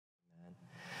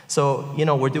So,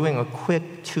 we're doing a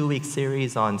quick 2-week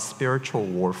series on spiritual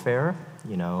warfare.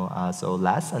 So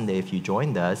last Sunday, if you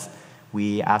joined us,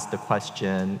 we asked the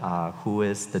question, who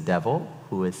is the devil?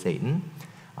 Who is Satan?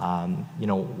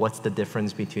 What's the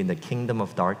difference between the kingdom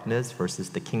of darkness versus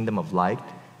the kingdom of light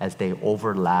as they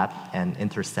overlap and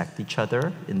intersect each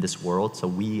other in this world? So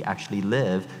we actually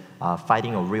live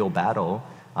fighting a real battle.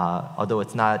 Although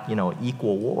it's not,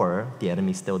 equal war, the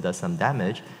enemy still does some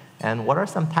damage. And what are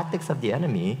some tactics of the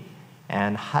enemy?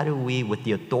 And how do we, with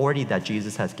the authority that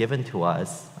Jesus has given to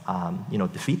us,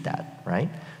 defeat that, right?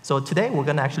 So today we're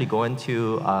going to actually go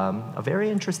into a very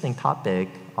interesting topic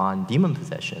on demon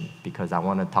possession, because I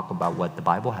want to talk about what the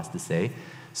Bible has to say.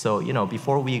 So,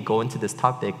 before we go into this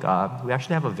topic, we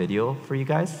actually have a video for you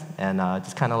guys, and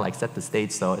just kind of like set the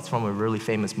stage. So it's from a really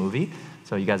famous movie,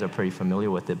 so you guys are pretty familiar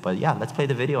with it. But yeah, let's play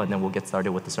the video, and then we'll get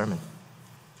started with the sermon.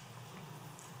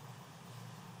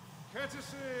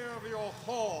 Courtesy of your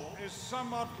hall is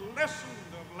somewhat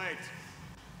lessened of late.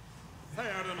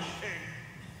 Theoden King.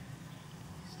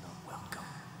 He's not welcome.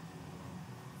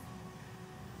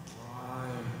 Why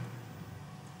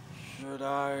should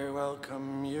I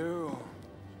welcome you,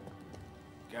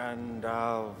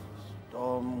 Gandalf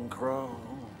Stormcrow?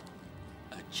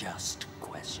 A just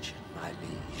question, my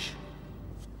liege.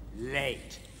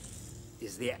 Late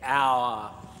is the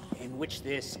hour in which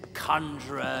this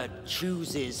conjurer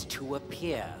chooses to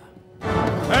appear.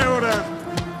 Theoden,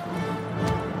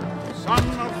 son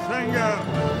of Thengel.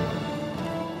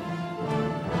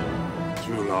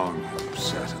 Too long have you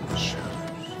sat in the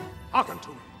shadows. Hearken to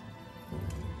me.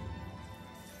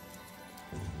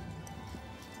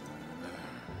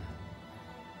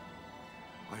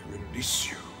 I release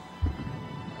you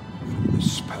from the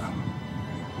spell.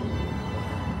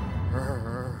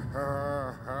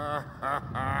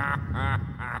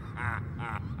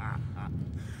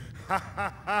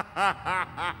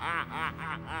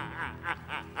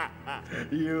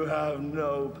 You have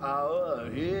no power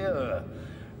here,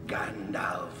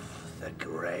 Gandalf the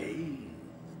Grey.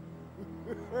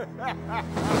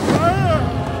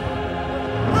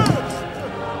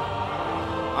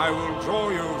 I will draw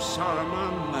you,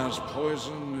 Saruman, as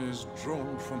poison is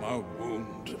drawn from a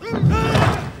wound.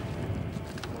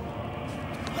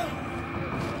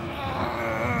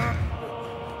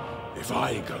 If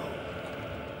I go,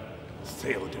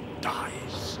 Theoden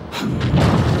dies.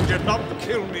 You did not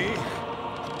kill me.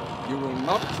 You will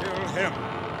not kill him.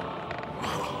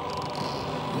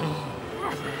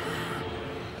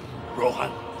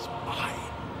 Rohan is mine.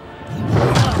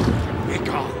 Be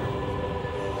gone.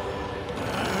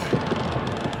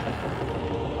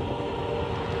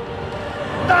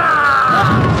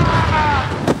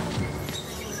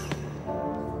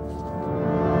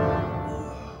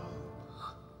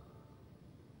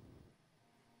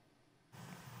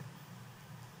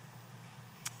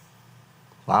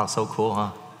 Wow, so cool,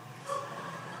 huh?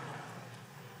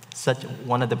 Such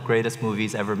one of the greatest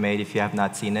movies ever made. If you have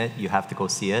not seen it, you have to go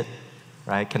see it,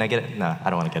 right? Can I get it? No, I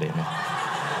don't want to get it. No.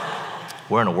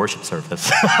 We're in a worship service.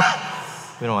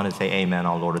 We don't want to say amen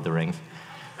on Lord of the Rings.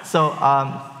 So,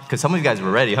 because some of you guys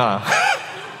were ready, huh?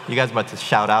 You guys about to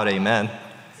shout out amen.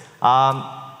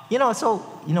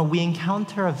 We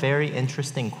encounter a very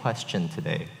interesting question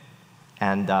today.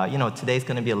 And, today's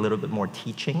going to be a little bit more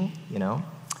teaching,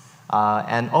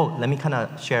 let me kind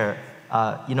of share,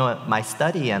 my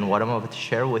study and what I'm about to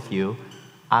share with you,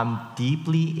 I'm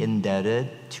deeply indebted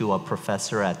to a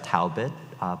professor at Talbot,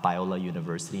 Biola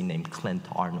University, named Clint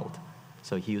Arnold.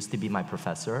 So he used to be my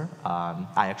professor.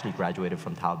 I actually graduated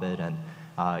from Talbot, and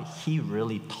he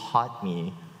really taught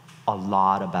me a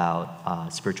lot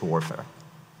about spiritual warfare,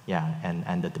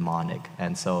 and the demonic.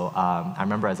 And so I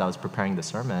remember as I was preparing the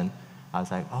sermon, I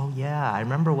was like, oh yeah, I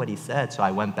remember what he said. So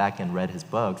I went back and read his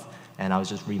books, and I was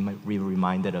just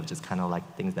reminded of just kind of like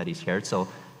things that he shared. So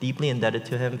deeply indebted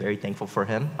to him, very thankful for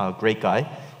him, a great guy.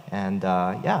 And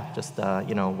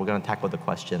we're going to tackle the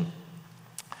question.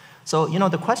 So,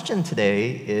 the question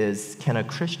today is, can a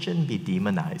Christian be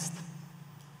demonized?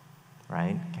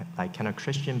 Right? Can a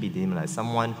Christian be demonized?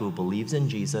 Someone who believes in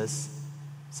Jesus,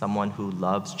 someone who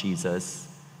loves Jesus,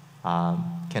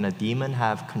 can a demon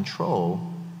have control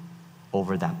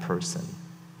over that person,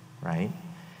 right?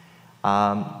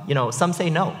 Some say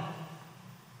no.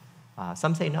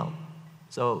 Some say no.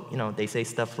 So, they say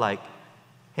stuff like,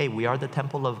 hey, we are the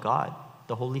temple of God.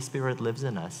 The Holy Spirit lives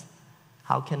in us.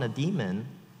 How can a demon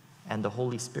and the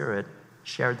Holy Spirit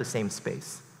share the same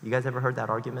space? You guys ever heard that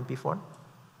argument before?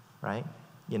 Right?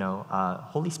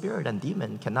 Holy Spirit and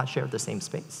demon cannot share the same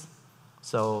space.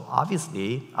 So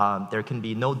obviously, there can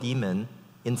be no demon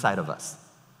inside of us.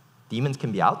 Demons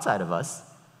can be outside of us,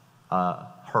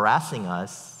 harassing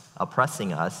us,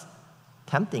 oppressing us,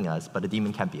 tempting us, but a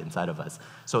demon can't be inside of us.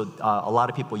 So a lot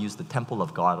of people use the temple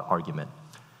of God argument.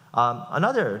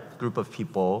 Another group of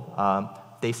people,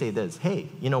 they say this, hey,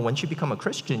 once you become a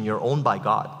Christian, you're owned by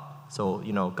God. So,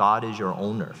 God is your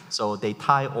owner. So they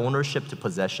tie ownership to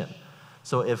possession.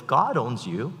 So if God owns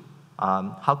you,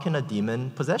 how can a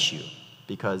demon possess you?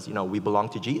 Because, we belong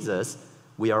to Jesus.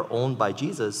 We are owned by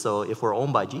Jesus. So if we're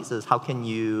owned by Jesus, how can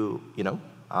you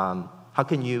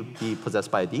be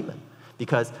possessed by a demon?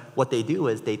 Because what they do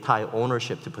is they tie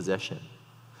ownership to possession.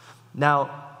 Now,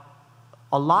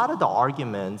 a lot of the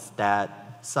arguments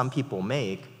that some people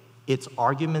make, it's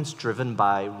arguments driven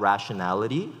by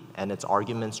rationality and it's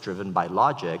arguments driven by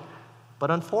logic. But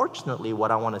unfortunately,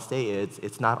 what I want to say is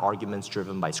it's not arguments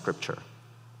driven by Scripture.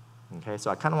 Okay,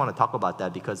 so I kind of want to talk about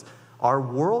that because our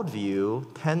worldview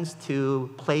tends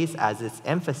to place as its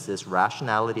emphasis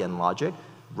rationality and logic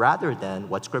rather than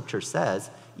what Scripture says,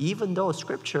 even though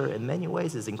Scripture in many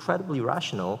ways is incredibly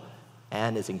rational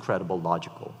and is incredibly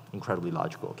logical,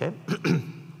 okay?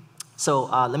 So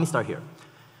let me start here.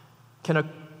 Can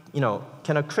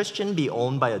a Christian be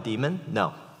owned by a demon?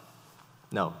 No.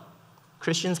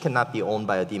 Christians cannot be owned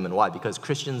by a demon. Why? Because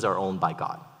Christians are owned by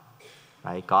God,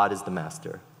 right? God is the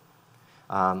master.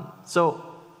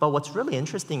 But what's really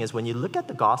interesting is when you look at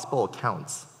the gospel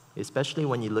accounts, especially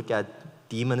when you look at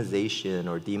demonization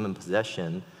or demon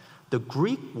possession, the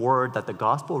Greek word that the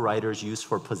gospel writers use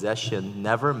for possession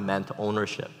never meant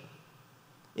ownership.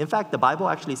 In fact, the Bible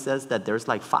actually says that there's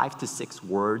like 5 to 6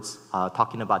 words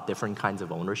talking about different kinds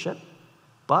of ownership.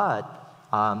 But,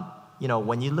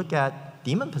 when you look at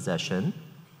demon possession,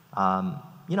 none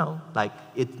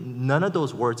of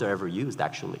those words are ever used,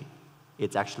 actually.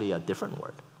 It's actually a different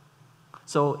word.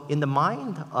 So in the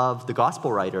mind of the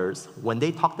gospel writers, when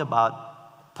they talked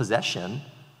about possession,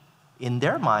 in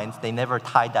their minds, they never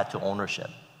tied that to ownership.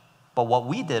 But what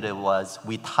we did was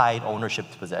we tied ownership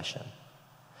to possession.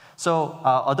 So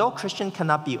although a Christian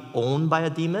cannot be owned by a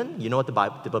demon, you know what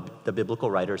the biblical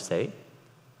writers say?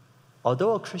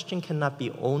 Although a Christian cannot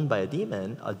be owned by a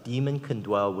demon can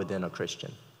dwell within a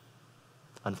Christian,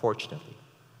 unfortunately.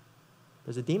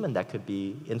 There's a demon that could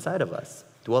be inside of us,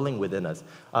 dwelling within us.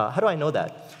 How do I know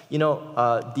that?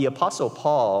 The Apostle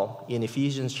Paul in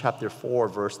Ephesians chapter 4,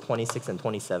 verse 26 and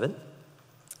 27,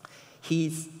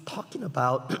 he's talking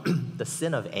about the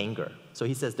sin of anger. So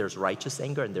he says there's righteous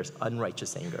anger and there's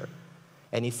unrighteous anger.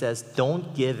 And he says,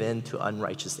 don't give in to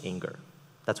unrighteous anger.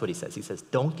 That's what he says. He says,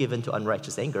 don't give in to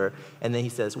unrighteous anger. And then he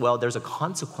says, well, there's a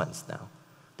consequence now.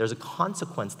 There's a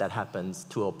consequence that happens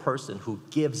to a person who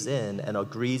gives in and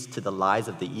agrees to the lies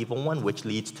of the evil one, which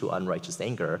leads to unrighteous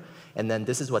anger. And then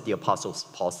this is what the Apostle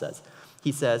Paul says.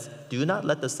 He says, do not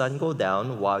let the sun go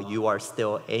down while you are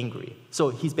still angry. So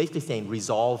he's basically saying,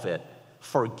 resolve it,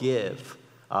 forgive,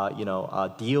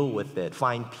 deal with it,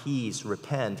 find peace,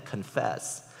 repent,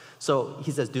 confess. So he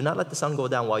says, do not let the sun go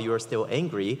down while you are still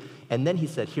angry. And then he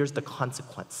said, here's the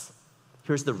consequence.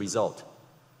 Here's the result.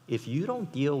 If you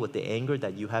don't deal with the anger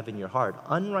that you have in your heart,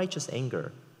 unrighteous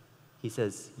anger, he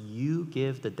says, you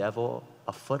give the devil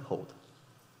a foothold.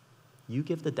 You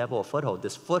give the devil a foothold.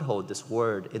 This foothold, this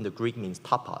word in the Greek means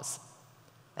topos,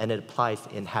 and it applies to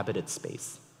inhabited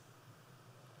space,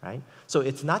 right? So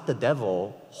it's not the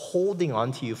devil holding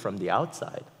onto you from the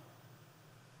outside,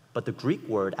 but the Greek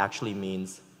word actually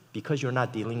means because you're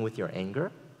not dealing with your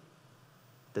anger,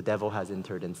 the devil has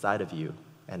entered inside of you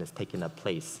and has taken a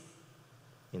place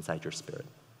inside your spirit.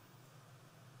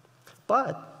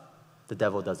 But the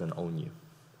devil doesn't own you,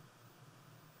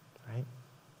 right?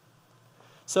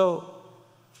 So,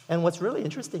 and what's really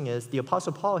interesting is the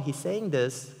Apostle Paul, he's saying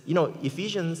this,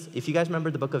 Ephesians, if you guys remember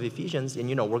the book of Ephesians, and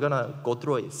we're going to go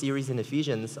through a series in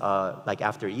Ephesians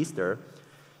after Easter,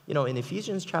 in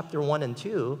Ephesians chapter 1 and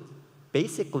 2,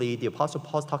 basically the Apostle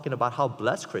Paul's talking about how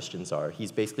blessed Christians are.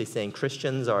 He's basically saying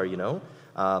Christians are,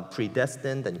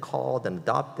 predestined and called and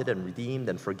adopted and redeemed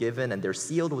and forgiven, and they're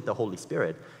sealed with the Holy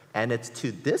Spirit. And it's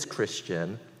to this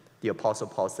Christian, the Apostle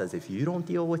Paul says, if you don't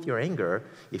deal with your anger,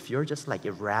 if you're just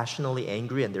irrationally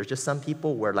angry and there's just some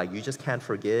people where you just can't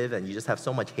forgive and you just have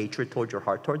so much hatred towards your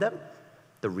heart toward them,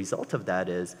 the result of that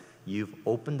is you've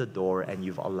opened the door and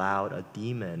you've allowed a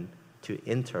demon to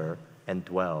enter and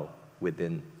dwell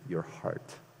within your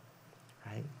heart,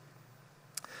 right?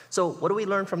 So what do we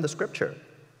learn from the scripture?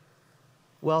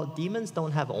 Well, demons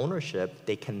don't have ownership.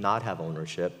 They cannot have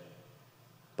ownership.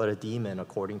 But a demon,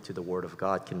 according to the word of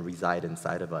God, can reside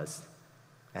inside of us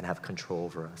and have control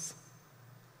over us.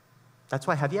 That's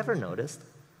why, have you ever noticed?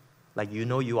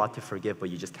 You ought to forgive, but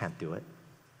you just can't do it.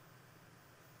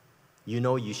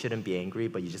 You shouldn't be angry,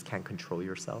 but you just can't control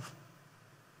yourself.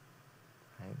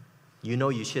 Right? You know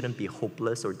you shouldn't be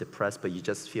hopeless or depressed, but you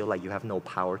just feel like you have no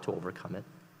power to overcome it.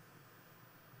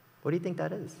 What do you think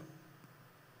that is?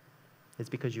 It's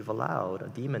because you've allowed a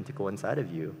demon to go inside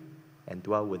of you and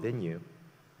dwell within you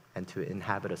and to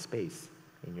inhabit a space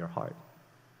in your heart.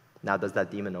 Now, does that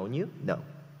demon own you? No.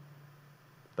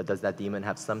 But does that demon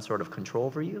have some sort of control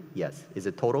over you? Yes. Is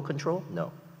it total control?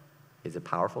 No. Is it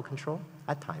powerful control?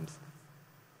 At times.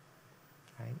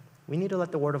 Right? We need to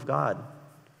let the Word of God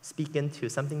speak into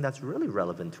something that's really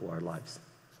relevant to our lives.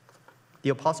 The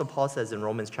Apostle Paul says in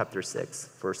Romans chapter 6,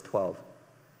 verse 12,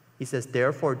 he says,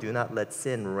 "Therefore do not let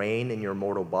sin reign in your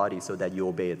mortal body so that you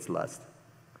obey its lust."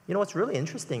 You know what's really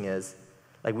interesting is,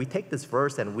 like, we take this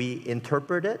verse and we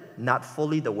interpret it not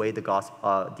fully the way the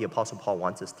Apostle Paul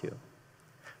wants us to,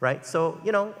 right? So,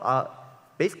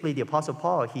 basically the Apostle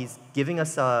Paul, he's giving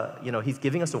us a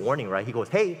warning, right? He goes,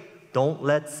 hey, don't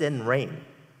let sin reign.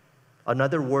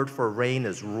 Another word for reign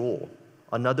is rule.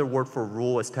 Another word for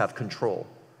rule is to have control.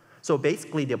 So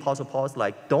basically the Apostle Paul is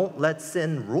like, don't let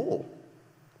sin rule.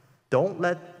 Don't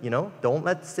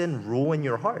let sin rule in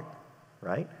your heart,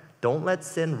 right? Don't let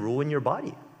sin rule in your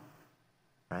body,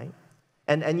 right?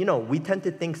 And we tend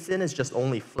to think sin is just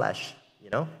only flesh,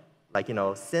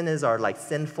 sin is our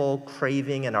sinful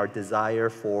craving and our desire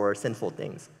for sinful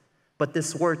things. But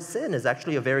this word sin is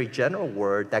actually a very general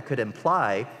word that could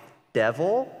imply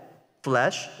devil,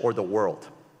 flesh, or the world,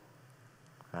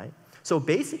 right? So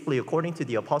basically, according to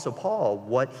the Apostle Paul,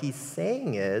 what he's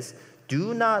saying is,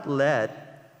 do not let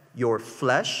your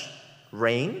flesh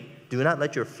reign. Do not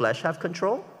let your flesh have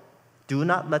control. Do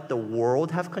not let the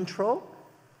world have control.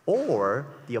 Or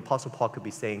the Apostle Paul could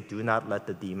be saying, do not let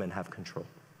the demon have control.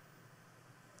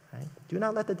 Right? Do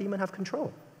not let the demon have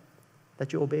control,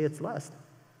 that you obey its lust.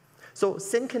 So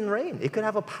sin can reign. It could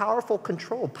have a powerful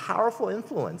control, powerful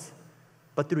influence,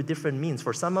 but through different means.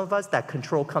 For some of us, that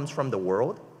control comes from the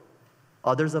world.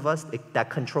 Others of us, that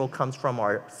control comes from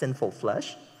our sinful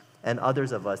flesh. And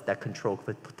others of us, that control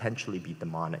could potentially be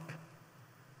demonic.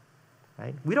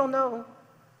 Right? We don't know.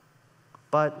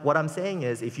 But what I'm saying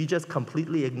is, if you just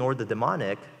completely ignore the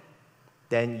demonic,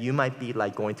 then you might be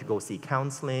going to go see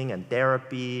counseling and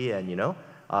therapy, and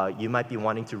you might be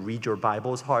wanting to read your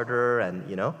Bibles harder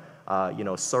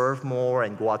and serve more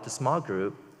and go out to small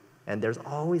group. And there's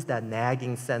always that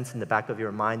nagging sense in the back of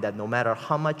your mind that no matter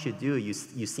how much you do, you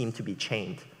seem to be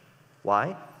chained.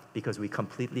 Why? Because we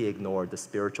completely ignore the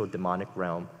spiritual demonic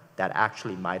realm that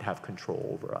actually might have control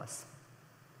over us.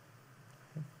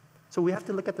 So we have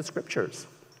to look at the scriptures.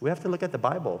 We have to look at the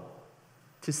Bible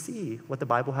to see what the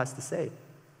Bible has to say.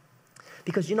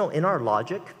 Because, in our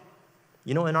logic,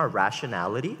 in our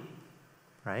rationality,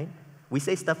 right, we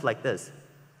say stuff like this.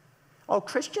 Oh,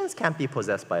 Christians can't be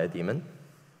possessed by a demon,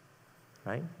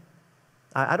 right?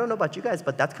 I don't know about you guys,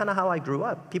 but that's kind of how I grew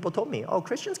up. People told me, oh,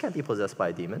 Christians can't be possessed by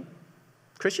a demon.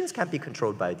 Christians can't be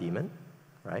controlled by a demon,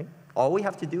 right? All we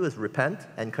have to do is repent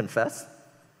and confess,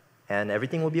 and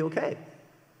everything will be okay,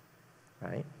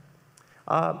 right?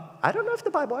 I don't know if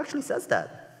the Bible actually says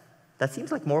that. That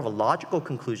seems like more of a logical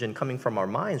conclusion coming from our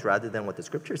minds rather than what the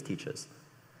scriptures teach us.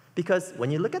 Because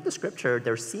when you look at the scripture,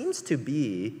 there seems to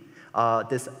be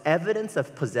this evidence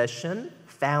of possession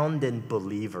found in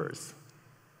believers,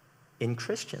 in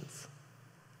Christians,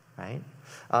 right?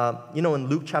 In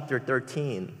Luke chapter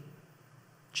 13,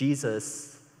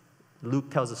 Luke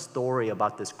tells a story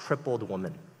about this crippled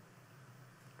woman.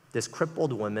 This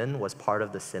crippled woman was part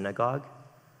of the synagogue.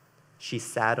 She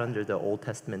sat under the Old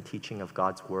Testament teaching of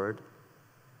God's word.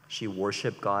 She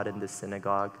worshiped God in the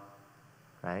synagogue,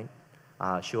 right?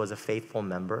 She was a faithful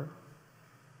member.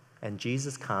 And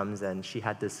Jesus comes, and she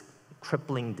had this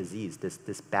crippling disease,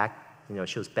 this back,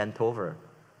 she was bent over.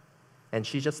 And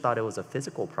she just thought it was a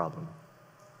physical problem.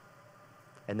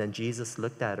 And then Jesus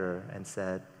looked at her and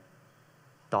said,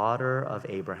 "Daughter of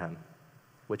Abraham,"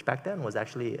 which back then was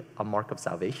actually a mark of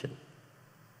salvation,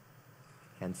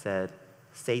 and said,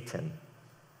 "Satan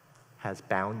has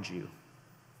bound you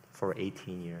for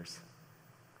 18 years.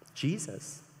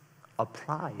 Jesus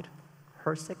applied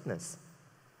her sickness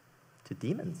to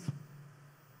demons.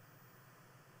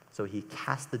 So he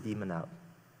cast the demon out,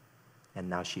 and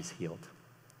now she's healed.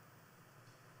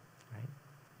 Right?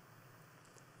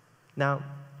 Now,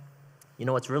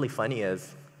 what's really funny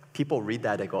is people read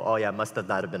that and go, oh yeah, must have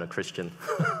not have been a Christian.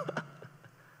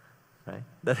 Right?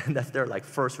 That's their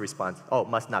first response. Oh,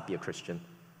 must not be a Christian.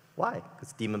 Why?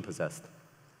 Because demon possessed.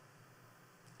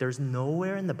 There's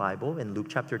nowhere in the Bible, in Luke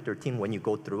chapter 13, when you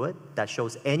go through it, that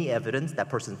shows any evidence that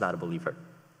person's not a believer.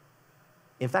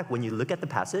 In fact, when you look at the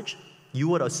passage, you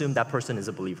would assume that person is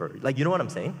a believer. You know what I'm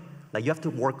saying? Like, you have to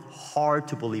work hard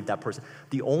to believe that person.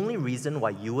 The only reason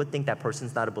why you would think that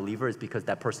person's not a believer is because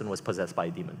that person was possessed by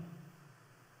a demon.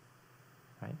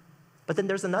 Right? But then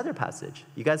there's another passage.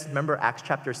 You guys remember Acts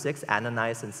chapter 6,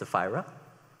 Ananias and Sapphira?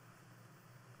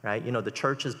 Right? You know, the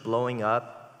church is blowing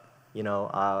up. You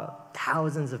know,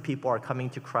 thousands of people are coming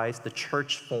to Christ. The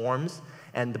church forms.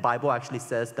 And the Bible actually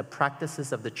says the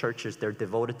practices of the churches, they're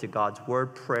devoted to God's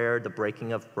word, prayer, the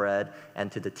breaking of bread,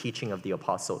 and to the teaching of the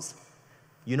apostles.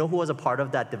 You know who was a part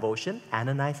of that devotion?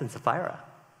 Ananias and Sapphira.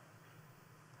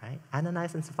 Right?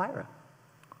 Ananias and Sapphira.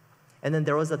 And then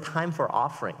there was a time for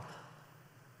offering.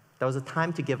 There was a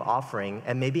time to give offering,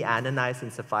 and maybe Ananias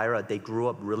and Sapphira, they grew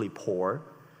up really poor.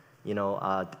 You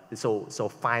know, so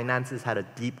finances had a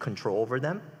deep control over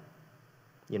them.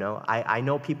 You know, I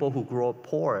know people who grew up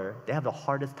poor, they have the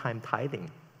hardest time tithing.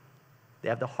 They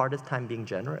have the hardest time being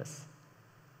generous.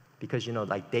 Because, you know,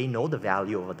 like, they know the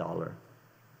value of a dollar.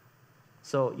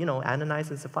 So, you know,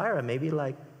 Ananias and Sapphira, maybe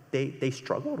like they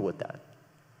struggled with that.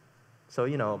 So,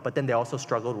 you know, but then they also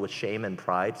struggled with shame and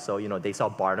pride. So, you know, they saw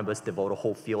Barnabas devote a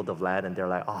whole field of land, and they're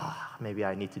like, maybe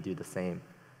I need to do the same.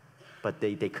 But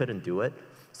they couldn't do it.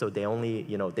 So they only,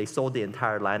 you know, they sold the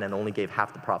entire land and only gave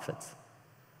half the profits.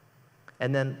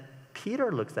 And then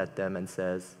Peter looks at them and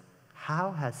says,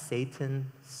 how has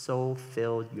Satan so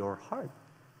filled your heart?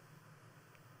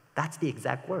 That's the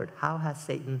exact word. How has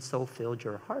Satan so filled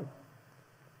your heart?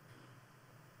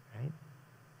 Right?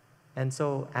 And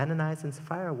so Ananias and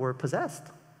Sapphira were possessed.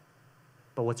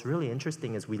 But what's really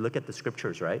interesting is we look at the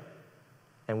scriptures, right?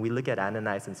 And we look at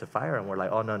Ananias and Sapphira and we're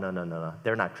like, oh, no.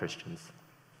 They're not Christians.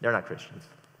 They're not Christians.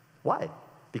 Why?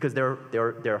 Because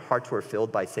their hearts were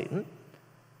filled by Satan?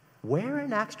 Where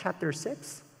in Acts chapter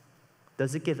 6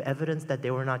 does it give evidence that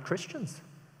they were not Christians?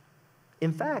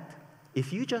 In fact,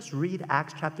 if you just read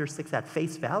Acts chapter 6 at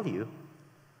face value,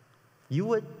 you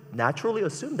would naturally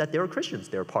assume that they were Christians.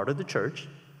 They were part of the church.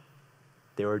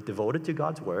 They were devoted to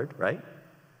God's word, right?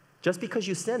 Just because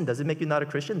you sin doesn't make you not a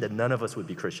Christian, then none of us would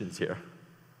be Christians here.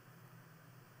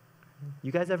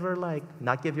 You guys ever, like,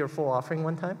 not give your full offering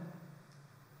one time?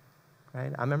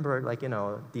 Right? I remember, like, you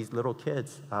know, these little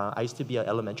kids. I used to be an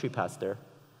elementary pastor,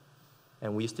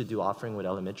 and we used to do offering with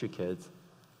elementary kids.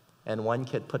 And one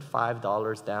kid put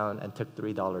 $5 down and took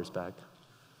 $3 back.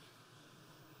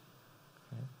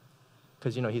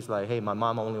 Because, you know, he's like, hey, my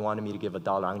mom only wanted me to give $1.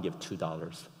 I'm going to give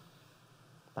 $2.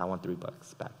 I want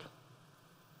 $3 back.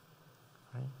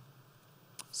 Right?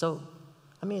 So,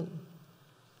 I mean,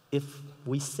 if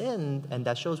we sinned and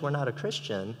that shows we're not a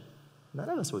Christian, none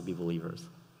of us would be believers.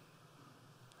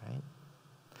 Right?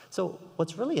 So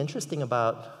what's really interesting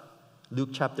about Luke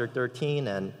chapter 13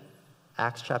 and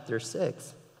Acts chapter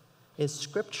 6 is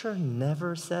Scripture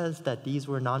never says that these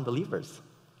were non-believers.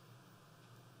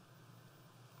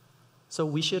 So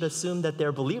we should assume that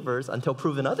they're believers until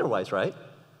proven otherwise, right?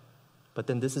 But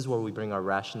then this is where we bring our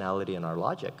rationality and our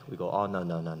logic. We go, oh,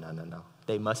 no.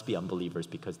 They must be unbelievers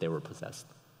because they were possessed.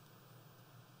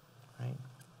 Right?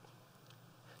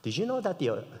 Did you know that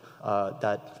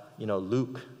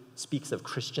Luke speaks of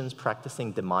Christians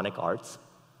practicing demonic arts?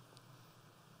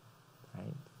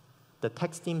 Right? The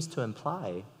text seems to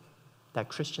imply that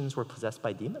Christians were possessed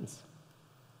by demons.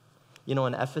 You know,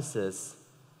 in Ephesus,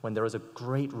 when there was a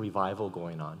great revival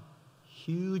going on,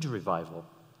 huge revival,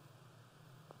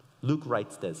 Luke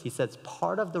writes this. He says,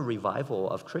 part of the revival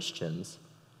of Christians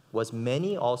was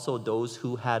many also those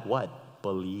who had what?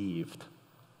 Believed.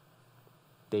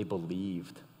 They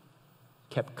believed.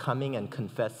 Kept coming and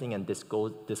confessing and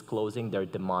disclosing their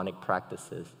demonic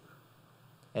practices.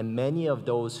 And many of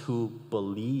those who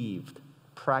believed,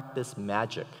 practiced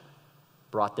magic,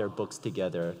 brought their books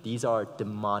together. These are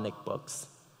demonic books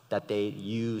that they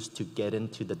used to get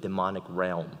into the demonic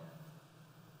realm,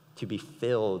 to be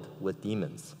filled with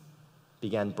demons.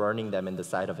 Began burning them in the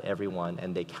sight of everyone,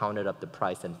 and they counted up the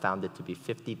price and found it to be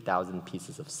 50,000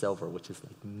 pieces of silver, which is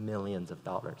like millions of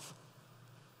dollars.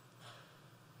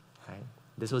 Right?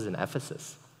 This was in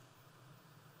Ephesus.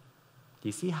 Do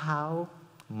you see how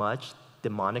much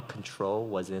demonic control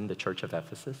was in the church of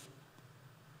Ephesus?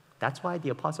 That's why the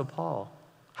Apostle Paul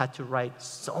had to write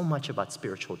so much about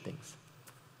spiritual things.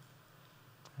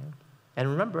 Right? And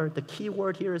remember, the key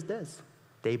word here is this.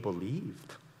 They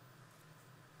believed.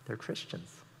 They're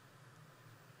Christians,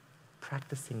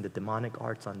 practicing the demonic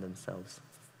arts on themselves.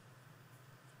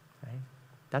 Right?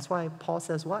 That's why Paul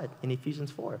says what in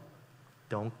Ephesians 4?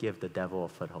 Don't give the devil a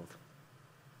foothold.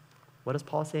 What does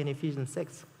Paul say in Ephesians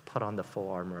 6? Put on the full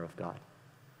armor of God.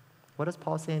 What does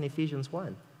Paul say in Ephesians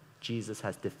 1? Jesus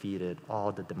has defeated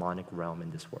all the demonic realm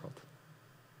in this world.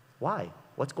 Why?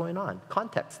 What's going on?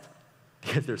 Context.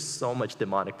 Because there's so much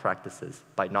demonic practices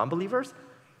by non-believers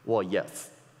Well, yes,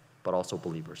 but also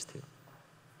believers too.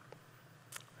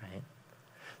 Right?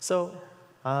 So,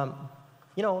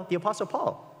 the Apostle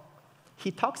Paul,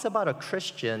 he talks about a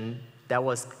Christian that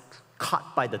was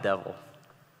caught by the devil.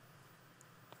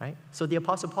 Right? So the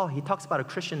Apostle Paul, he talks about a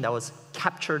Christian that was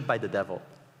captured by the devil.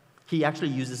 He actually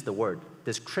uses the word,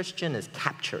 this Christian is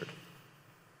captured.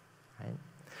 Right?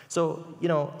 So,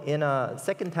 in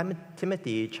 2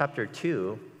 Timothy chapter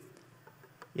 2,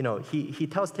 he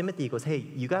tells Timothy, he goes, hey,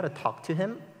 you got to talk to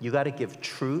him. You got to give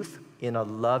truth in a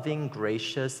loving,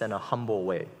 gracious, and a humble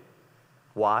way.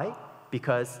 Why?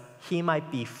 Because he might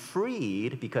be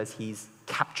freed because he's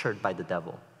captured by the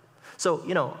devil. So,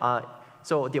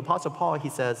 so the Apostle Paul, he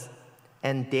says,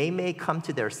 and they may come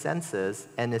to their senses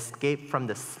and escape from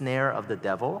the snare of the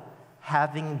devil,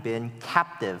 having been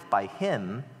captive by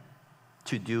him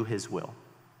to do his will.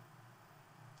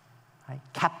 Right?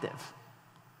 Captive.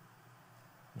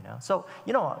 So,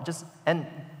 and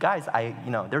guys,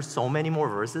 there's so many more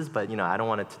verses, but, I don't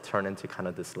want it to turn into kind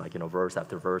of this, verse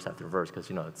after verse after verse,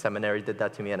 because, seminary did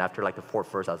that to me, and after, the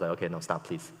fourth verse, I was like, okay, no, stop,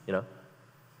 please,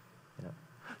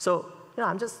 So,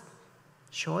 I'm just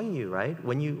showing you, right?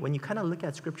 When you kind of look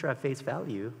at Scripture at face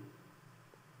value,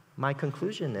 my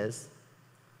conclusion is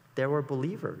there were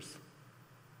believers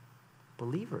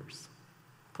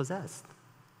possessed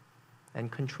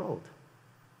and controlled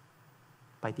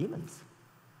by demons.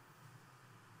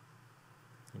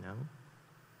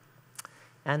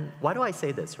 And why do I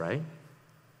say this, right?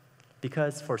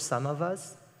 Because for some of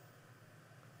us,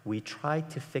 we try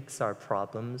to fix our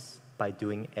problems by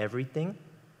doing everything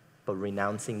but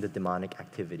renouncing the demonic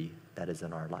activity that is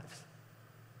in our lives.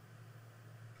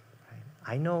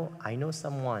 Right? I know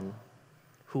someone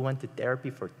who went to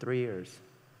therapy for 3 years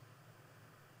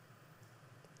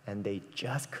and they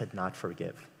just could not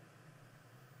forgive.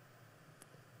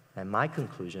 And my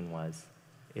conclusion was,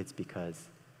 it's because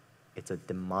it's a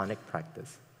demonic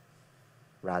practice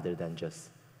rather than just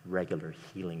regular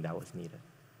healing that was needed.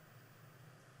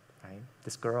 Right?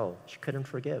 This girl, she couldn't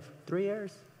forgive. 3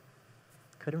 years,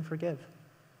 couldn't forgive.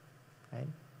 Right?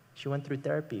 She went through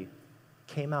therapy,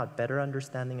 came out better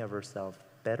understanding of herself,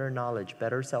 better knowledge,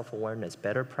 better self-awareness,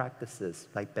 better practices,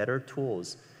 better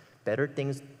tools, better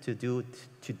things to do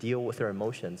to deal with her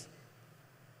emotions.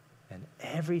 And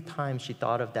every time she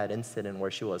thought of that incident where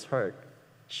she was hurt,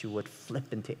 she would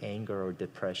flip into anger or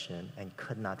depression and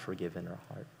could not forgive in her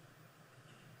heart.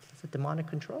 It's a demonic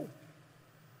control,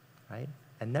 right?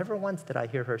 And never once did I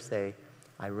hear her say,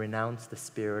 I renounce the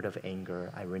spirit of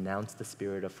anger. I renounce the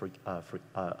spirit of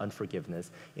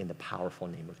unforgiveness in the powerful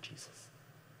name of Jesus.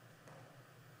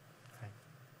 Right?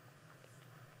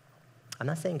 I'm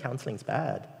not saying counseling's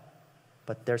bad,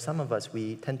 but there's some of us,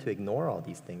 we tend to ignore all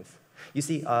these things. You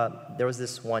see, there was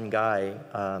this one guy,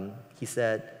 he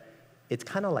said, it's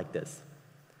kind of like this.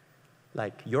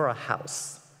 You're a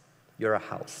house.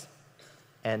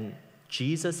 And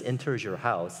Jesus enters your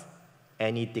house,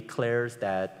 and he declares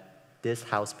that this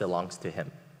house belongs to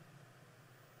him.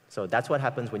 So that's what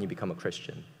happens when you become a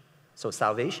Christian. So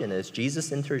salvation is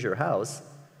Jesus enters your house,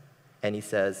 and he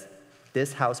says,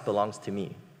 this house belongs to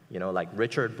me.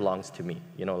 Richard belongs to me.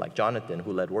 Jonathan,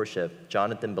 who led worship,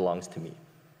 Jonathan belongs to me.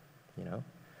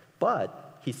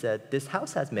 But he said, this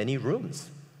house has many rooms.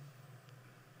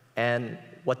 And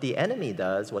what the enemy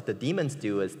does, what the demons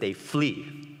do, is they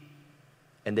flee.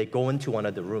 And they go into one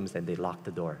of the rooms and they lock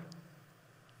the door.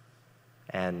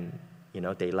 And,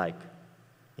 they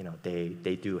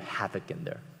do havoc in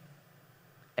there.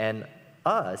 And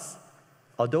us,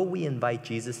 although we invite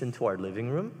Jesus into our living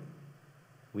room,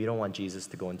 we don't want Jesus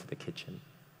to go into the kitchen.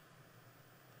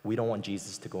 We don't want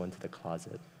Jesus to go into the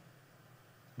closet.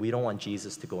 We don't want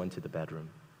Jesus to go into the bedroom.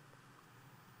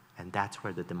 And that's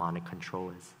where the demonic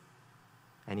control is.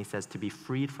 And he says to be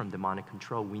freed from demonic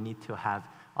control, we need to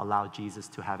allow Jesus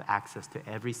to have access to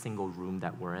every single room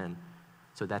that we're in,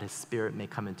 so that his spirit may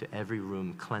come into every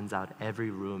room, cleanse out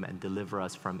every room, and deliver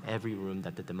us from every room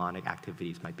that the demonic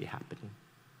activities might be happening.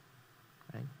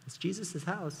 Right? It's Jesus'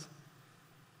 house.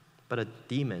 But a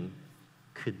demon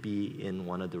could be in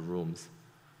one of the rooms.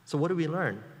 So what do we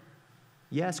learn?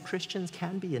 Yes, Christians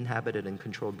can be inhabited and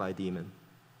controlled by a demon,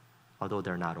 although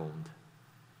they're not owned.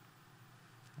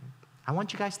 I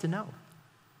want you guys to know,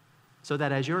 so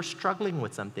that as you're struggling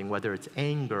with something, whether it's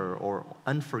anger or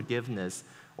unforgiveness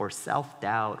or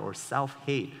self-doubt or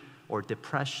self-hate or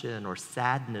depression or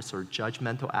sadness or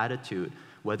judgmental attitude,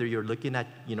 whether you're looking at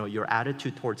your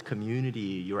attitude towards community,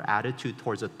 your attitude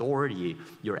towards authority,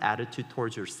 your attitude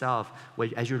towards yourself,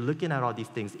 as you're looking at all these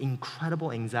things,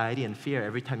 incredible anxiety and fear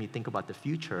every time you think about the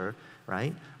future,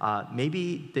 right?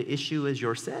 Maybe the issue is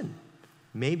your sin.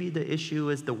 Maybe the issue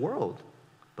is the world.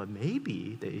 But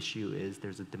maybe the issue is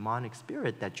there's a demonic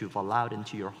spirit that you've allowed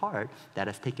into your heart that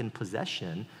has taken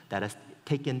possession, that has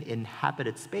taken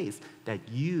inhabited space, that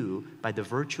you, by the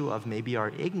virtue of maybe our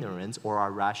ignorance or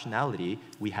our rationality,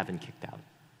 we haven't kicked out.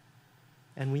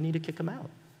 And we need to kick them out.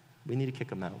 We need to kick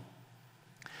them out.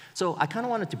 So I kind of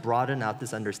wanted to broaden out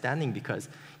this understanding because,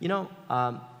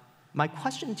 my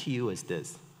question to you is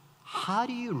this. How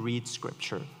do you read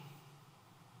Scripture?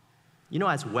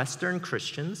 As Western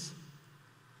Christians,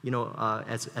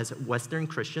 as Western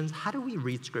Christians, how do we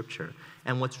read Scripture?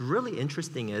 And what's really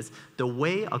interesting is the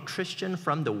way a Christian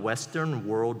from the Western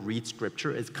world reads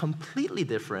Scripture is completely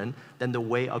different than the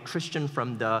way a Christian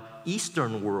from the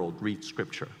Eastern world reads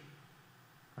Scripture,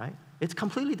 right? It's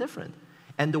completely different.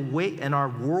 And the way, and our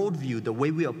worldview, the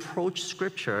way we approach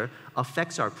Scripture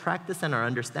affects our practice and our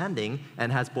understanding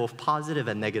and has both positive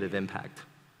and negative impact.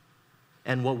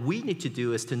 And what we need to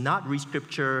do is to not read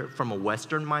Scripture from a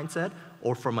Western mindset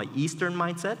or from an Eastern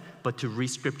mindset, but to read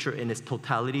Scripture in its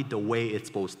totality the way it's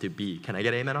supposed to be. Can I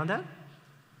get amen on that?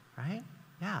 Right?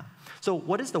 Yeah. So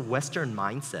what is the Western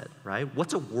mindset, right?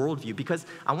 What's a worldview? Because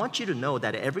I want you to know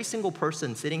that every single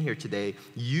person sitting here today,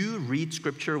 you read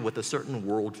Scripture with a certain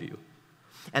worldview.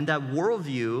 And that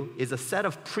worldview is a set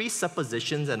of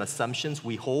presuppositions and assumptions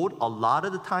we hold a lot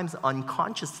of the times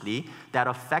unconsciously that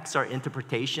affects our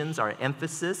interpretations, our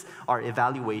emphasis, our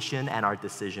evaluation, and our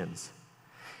decisions.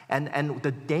 And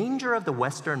the danger of the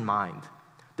Western mind,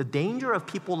 the danger of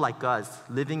people like us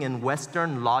living in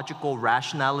Western logical,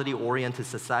 rationality-oriented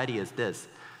society is this.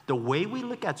 The way we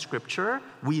look at Scripture,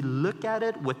 we look at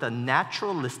it with a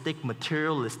naturalistic,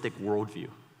 materialistic worldview.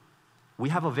 We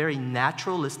have a very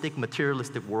naturalistic,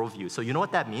 materialistic worldview. So you know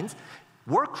what that means?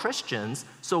 We're Christians,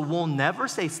 so we'll never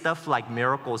say stuff like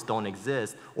miracles don't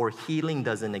exist, or healing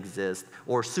doesn't exist,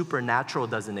 or supernatural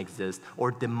doesn't exist, or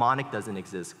demonic doesn't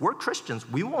exist. We're Christians,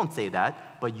 we won't say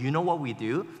that, but you know what we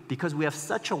do? Because we have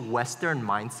such a Western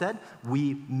mindset,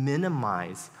 we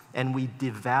minimize and we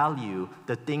devalue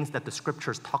the things that the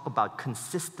Scriptures talk about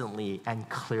consistently and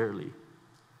clearly,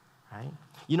 right?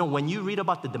 When you read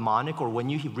about the demonic or when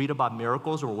you read about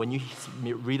miracles or when you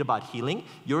read about healing,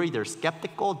 you're either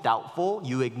skeptical, doubtful,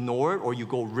 you ignore it, or you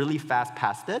go really fast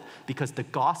past it because the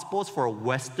Gospels for a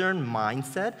Western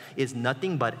mindset is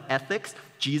nothing but ethics,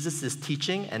 Jesus'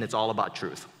 teaching, and it's all about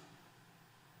truth.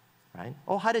 Right?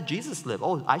 Oh, how did Jesus live?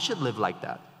 Oh, I should live like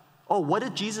that. Oh, what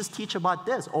did Jesus teach about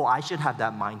this? Oh, I should have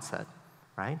that mindset.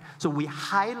 Right? So we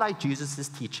highlight Jesus'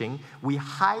 teaching, we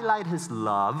highlight his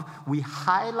love, we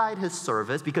highlight his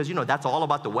service, because that's all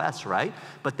about the West, right?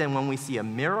 But then when we see a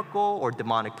miracle or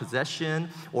demonic possession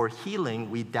or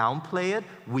healing, we downplay it,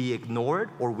 we ignore it,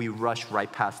 or we rush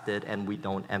right past it and we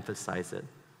don't emphasize it.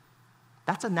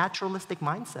 That's a naturalistic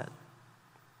mindset.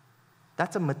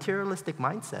 That's a materialistic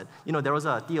mindset. There was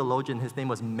a theologian, his name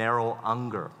was Merrill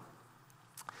Unger.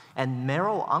 And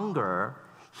Merrill Unger,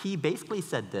 he basically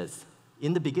said this.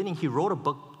 In the beginning, he wrote a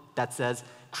book that says,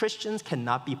 Christians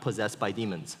cannot be possessed by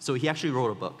demons. So he actually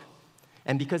wrote a book.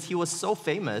 And because he was so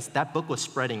famous, that book was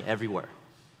spreading everywhere.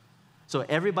 So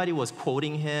everybody was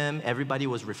quoting him, everybody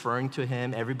was referring to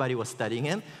him, everybody was studying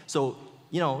him. So,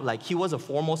 he was a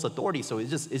foremost authority, so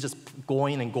it's just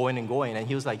going and going and going. And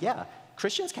he was like, yeah,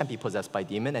 Christians can't be possessed by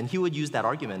demons. And he would use that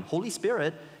argument. Holy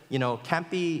Spirit, can't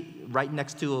be right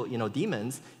next to,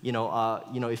 demons.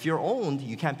 If you're owned,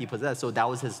 you can't be possessed. So that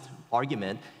was his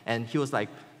argument, and he was like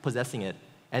possessing it.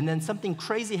 And then something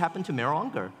crazy happened to Merrill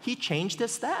Unger. He changed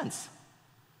his stance.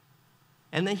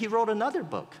 And then he wrote another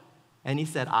book, and he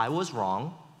said, I was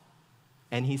wrong.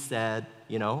 And he said,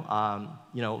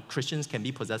 Christians can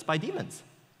be possessed by demons.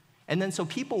 And then so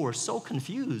people were so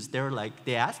confused.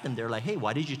 They asked him, hey,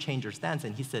 why did you change your stance?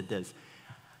 And he said this.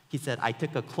 He said, I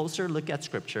took a closer look at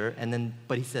Scripture,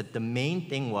 but he said the main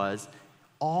thing was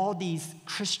all these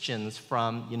Christians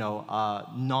from,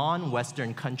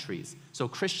 non-Western countries, so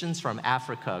Christians from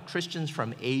Africa, Christians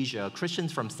from Asia,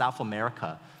 Christians from South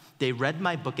America, they read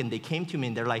my book and they came to me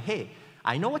and they're like, hey,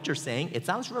 I know what you're saying. It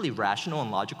sounds really rational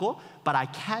and logical, but I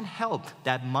can't help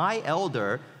that my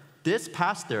elder, this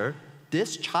pastor,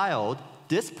 this child,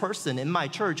 this person in my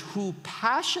church who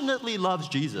passionately loves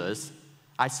Jesus,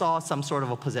 I saw some sort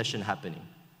of a possession happening.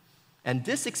 And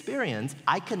this experience,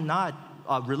 I cannot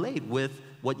relate with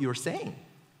what you're saying.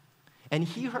 And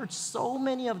he heard so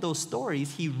many of those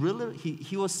stories, he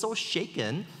was so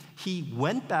shaken, he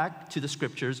went back to the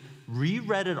Scriptures,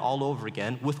 reread it all over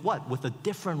again with what? With a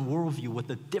different worldview, with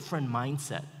a different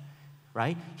mindset,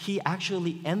 right? He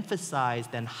actually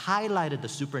emphasized and highlighted the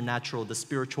supernatural, the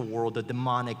spiritual world, the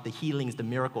demonic, the healings, the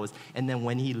miracles. And then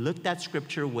when he looked at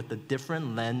Scripture with a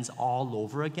different lens all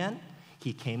over again,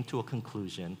 he came to a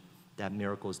conclusion that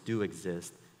miracles do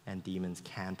exist and demons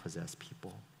can possess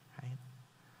people, right?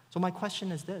 So my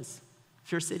question is this.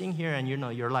 If you're sitting here and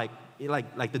you're like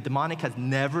the demonic has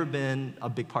never been a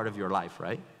big part of your life,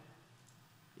 right?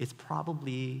 It's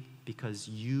probably because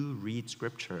you read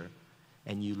scripture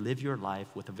and you live your life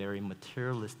with a very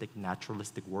materialistic,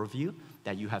 naturalistic worldview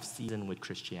that you have seasoned with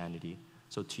Christianity.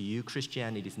 So to you,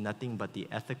 Christianity is nothing but the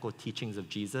ethical teachings of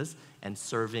Jesus and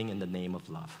serving in the name of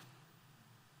love.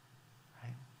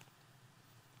 Right?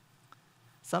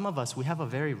 Some of us, we have a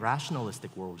very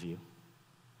rationalistic worldview.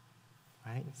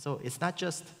 Right? So it's not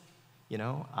just,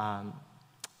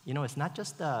 it's not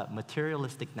just a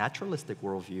materialistic, naturalistic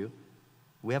worldview.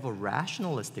 We have a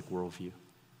rationalistic worldview.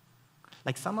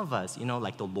 Like some of us,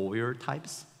 like the lawyer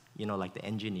types, like the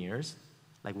engineers,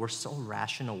 like we're so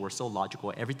rational, we're so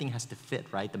logical, everything has to fit,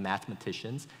 right? The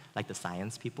mathematicians, like the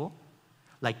science people.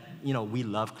 Like, we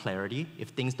love clarity. If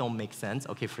things don't make sense,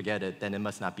 okay, forget it, then it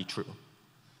must not be true.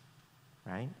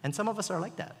 Right? And some of us are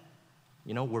like that.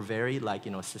 We're very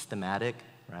systematic,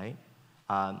 right?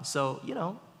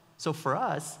 So for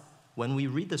us, when we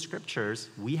read the scriptures,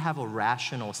 we have a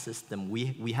rational system.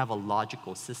 We have a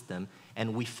logical system,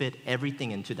 and we fit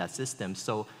everything into that system.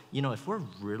 So, if we're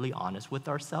really honest with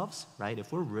ourselves, right?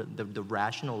 If we're the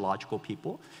rational, logical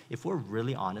people, if we're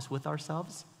really honest with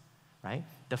ourselves, right?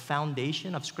 The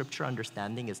foundation of scripture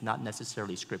understanding is not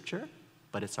necessarily scripture,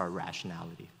 but it's our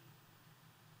rationality.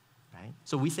 Right?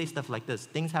 So we say stuff like this,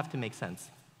 things have to make sense.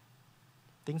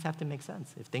 Things have to make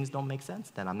sense. If things don't make sense,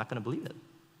 then I'm not going to believe it.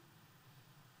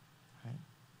 Right?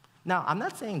 Now, I'm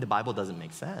not saying the Bible doesn't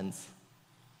make sense,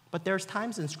 but there's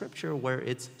times in Scripture where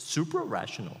it's super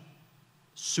rational,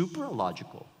 super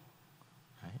logical.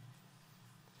 Right?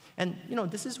 And,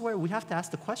 this is where we have to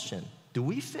ask the question, do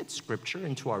we fit Scripture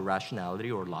into our rationality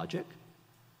or logic?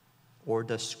 Or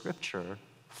does Scripture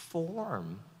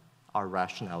form our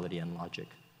rationality and logic?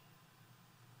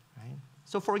 Right?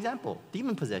 So for example,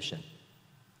 demon possession.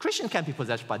 Christians can't be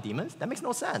possessed by demons. That makes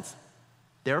no sense.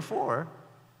 Therefore,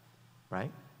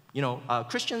 right?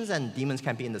 Christians and demons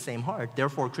can't be in the same heart.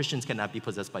 Therefore, Christians cannot be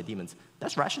possessed by demons.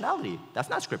 That's rationality. That's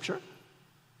not scripture.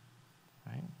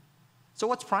 Right? So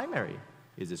what's primary?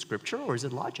 Is it scripture or is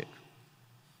it logic?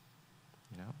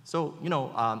 So,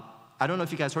 I don't know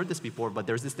if you guys heard this before, but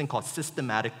there's this thing called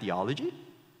systematic theology.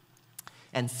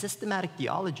 And systematic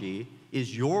theology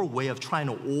is your way of trying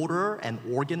to order and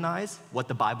organize what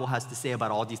the Bible has to say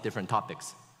about all these different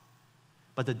topics.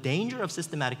 But the danger of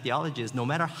systematic theology is no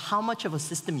matter how much of a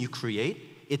system you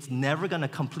create, it's never going to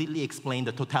completely explain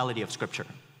the totality of Scripture.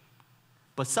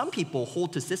 But some people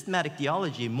hold to systematic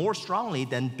theology more strongly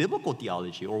than biblical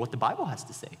theology or what the Bible has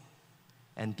to say.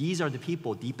 And these are the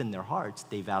people deep in their hearts,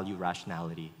 they value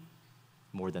rationality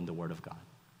more than the Word of God.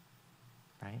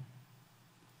 Right?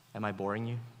 Am I boring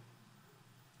you?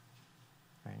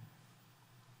 Right?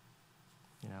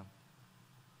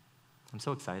 I'm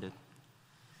so excited.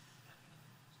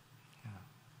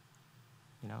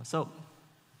 Yeah. So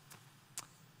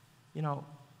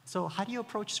how do you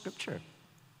approach Scripture?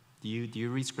 Do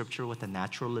you read Scripture with a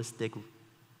naturalistic,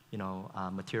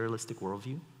 materialistic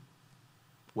worldview?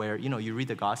 Where, you read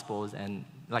the Gospels and,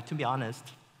 to be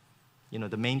honest,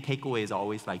 the main takeaway is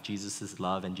always Jesus'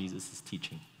 love and Jesus'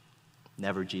 teaching.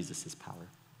 Never Jesus' power.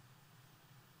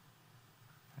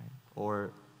 Right?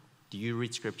 Or do you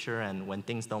read Scripture and when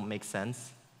things don't make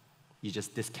sense, you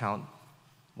just discount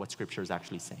what Scripture is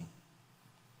actually saying?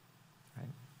 Right?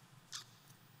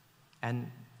 And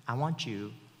I want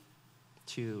you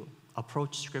to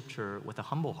approach Scripture with a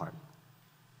humble heart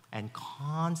and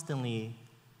constantly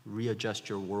readjust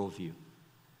your worldview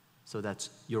so that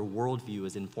your worldview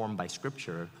is informed by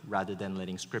Scripture rather than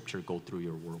letting Scripture go through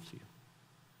your worldview.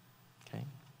 Okay?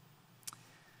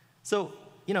 So,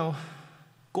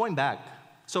 going back,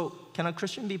 so can a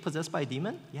Christian be possessed by a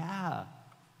demon? Yeah.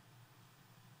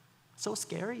 So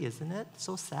scary, isn't it?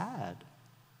 So sad.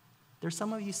 There's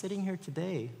some of you sitting here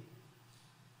today,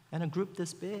 and a group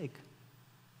this big.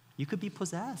 You could be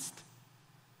possessed.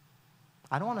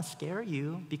 I don't want to scare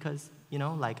you because,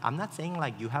 I'm not saying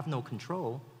you have no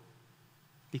control,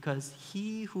 because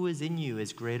he who is in you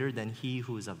is greater than he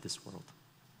who is of this world.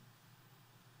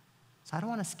 So I don't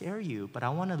want to scare you, but I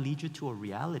want to lead you to a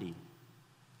reality.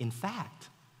 In fact,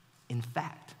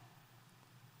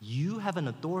 you have an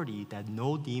authority that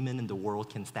no demon in the world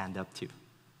can stand up to.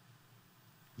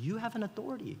 You have an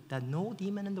authority that no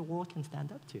demon in the world can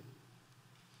stand up to.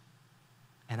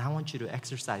 And I want you to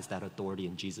exercise that authority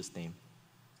in Jesus' name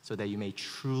so that you may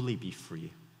truly be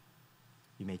free.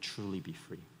 You may truly be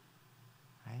free.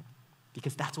 Right?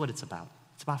 Because that's what it's about.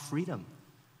 It's about freedom.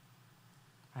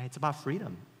 Right? It's about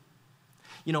freedom.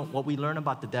 You know, what we learn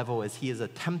about the devil is he is a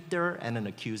tempter and an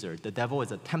accuser. The devil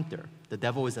is a tempter. The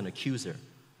devil is an accuser.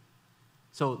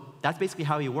 So that's basically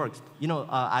how he works. You know,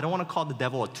 I don't want to call the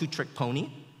devil a two-trick pony,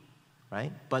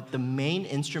 right? But the main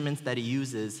instruments that he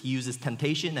uses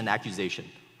temptation and accusation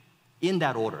in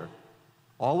that order.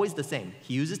 Always the same.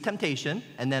 He uses temptation,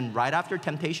 and then right after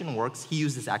temptation works, he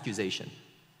uses accusation.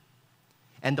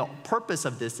 And the purpose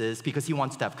of this is because he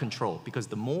wants to have control. Because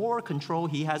the more control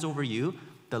he has over you,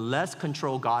 the less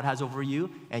control God has over you,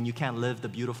 and you can't live the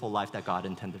beautiful life that God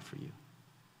intended for you.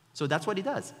 So that's what he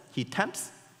does. He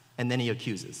tempts, and then he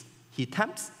accuses. He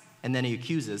tempts, and then he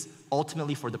accuses,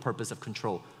 ultimately for the purpose of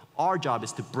control. Our job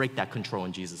is to break that control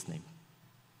in Jesus' name.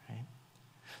 Right?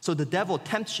 So the devil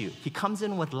tempts you. He comes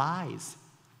in with lies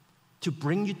to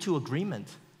bring you to agreement.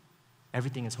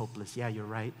 Everything is hopeless. Yeah, you're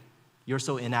right. You're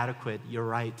so inadequate. You're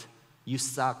right. You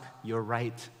suck. You're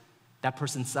right. That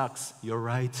person sucks. You're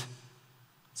right.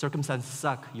 Circumstances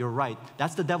suck. You're right.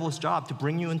 That's the devil's job, to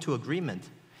bring you into agreement.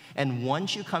 And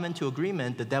once you come into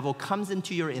agreement, the devil comes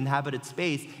into your inhabited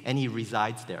space and he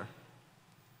resides there.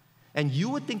 And you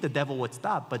would think the devil would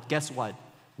stop, but guess what?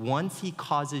 Once he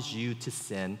causes you to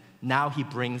sin, now he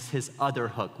brings his other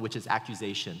hook, which is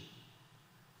accusation.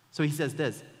 So he says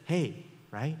this, hey,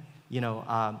 right? You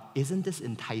know, isn't this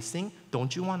enticing?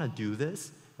 Don't you want to do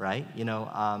this, right? You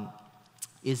know,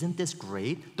 isn't this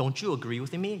great? Don't you agree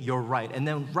with me? You're right. And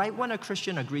then right when a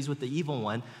Christian agrees with the evil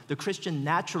one, the Christian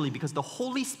naturally, because the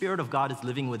Holy Spirit of God is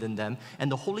living within them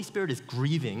and the Holy Spirit is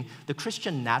grieving, the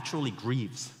Christian naturally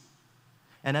grieves.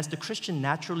 And as the Christian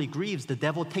naturally grieves, the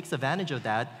devil takes advantage of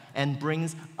that and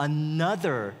brings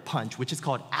another punch, which is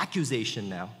called accusation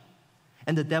now.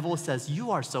 And the devil says,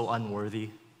 you are so unworthy.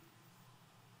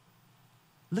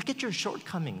 Look at your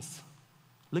shortcomings.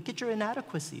 Look at your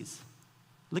inadequacies.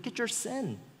 Look at your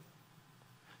sin.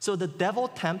 So the devil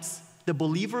tempts, the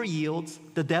believer yields,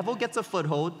 the devil gets a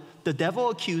foothold, the devil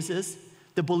accuses,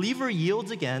 the believer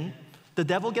yields again, the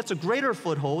devil gets a greater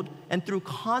foothold, and through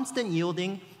constant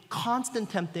yielding, constant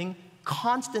tempting,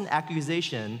 constant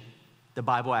accusation, the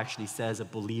Bible actually says a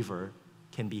believer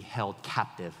can be held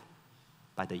captive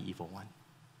by the evil one.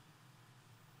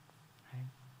 Right?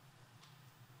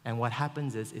 And what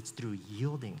happens is it's through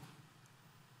yielding.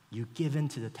 You give in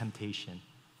to the temptation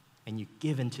and you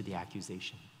give in to the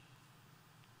accusation.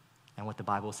 And what the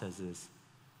Bible says is,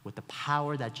 with the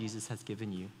power that Jesus has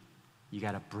given you, you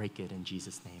got to break it in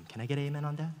Jesus' name. Can I get an amen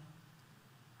on that?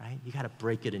 Right? You got to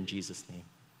break it in Jesus' name.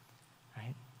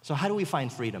 Right? So how do we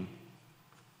find freedom?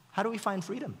 How do we find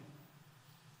freedom?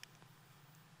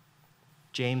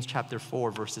 James chapter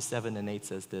 4, verses 7 and 8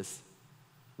 says this,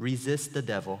 resist the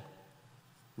devil,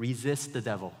 resist the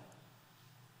devil,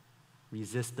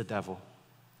 resist the devil,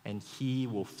 and he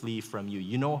will flee from you.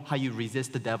 You know how you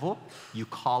resist the devil? You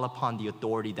call upon the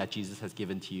authority that Jesus has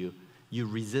given to you. You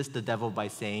resist the devil by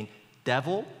saying,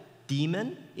 devil,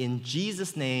 demon, in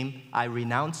Jesus' name, I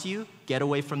renounce you. Get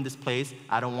away from this place.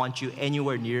 I don't want you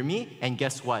anywhere near me. And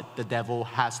guess what? The devil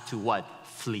has to what?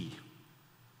 Flee.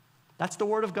 That's the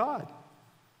word of God.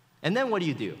 And then what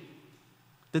do?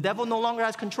 The devil no longer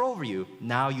has control over you.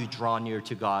 Now you draw near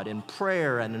to God in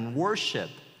prayer and in worship,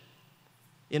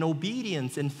 in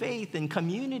obedience, in faith, in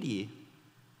community,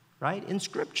 right? In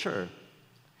scripture.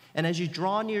 And as you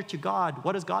draw near to God,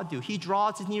 what does God do? He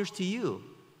draws near to you.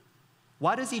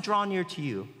 Why does he draw near to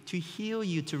you? To heal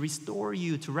you, to restore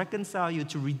you, to reconcile you,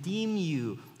 to redeem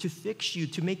you, to fix you,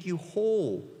 to make you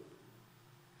whole.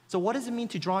 So what does it mean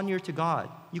to draw near to God?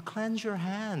 You cleanse your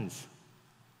hands,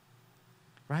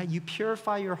 right? You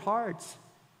purify your hearts,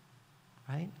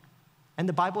 right? And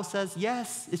the Bible says,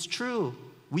 yes, it's true.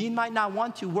 We might not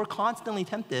want to. We're constantly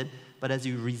tempted. But as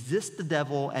you resist the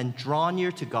devil and draw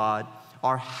near to God,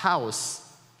 our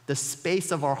house, the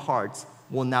space of our hearts,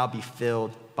 will now be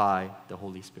filled by the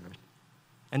Holy Spirit.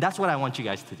 And that's what I want you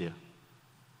guys to do,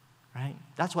 right?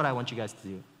 That's what I want you guys to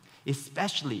do.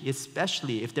 Especially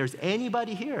if there's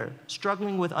anybody here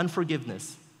struggling with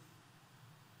unforgiveness,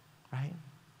 right?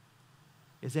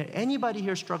 Is there anybody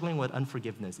here struggling with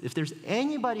unforgiveness? If there's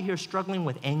anybody here struggling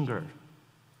with anger,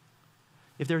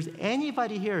 if there's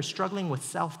anybody here struggling with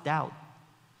self-doubt,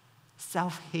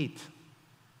 self-hate,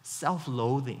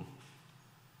 self-loathing,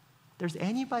 if there's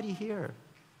anybody here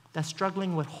that's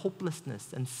struggling with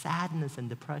hopelessness and sadness and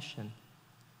depression,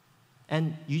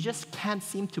 and you just can't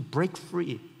seem to break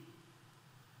free,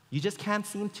 you just can't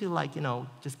seem to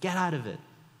just get out of it,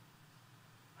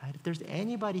 right? If there's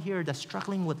anybody here that's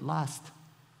struggling with lust,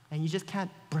 and you just can't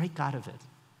break out of it,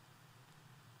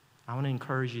 I want to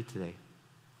encourage you today.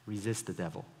 Resist the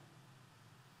devil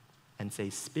and say,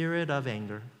 spirit of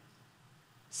anger,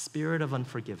 spirit of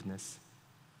unforgiveness,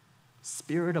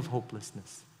 Spirit of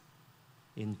hopelessness,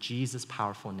 in Jesus'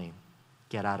 powerful name,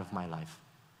 get out of my life.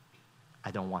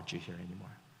 I don't want you here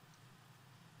anymore.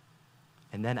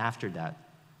 And then after that,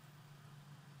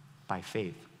 by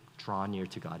faith, draw near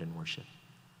to God in worship.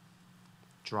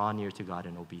 Draw near to God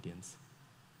in obedience.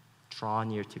 Draw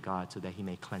near to God so that he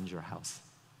may cleanse your house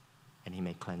and he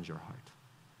may cleanse your heart.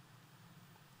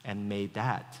 And may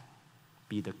that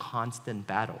be the constant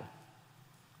battle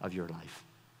of your life.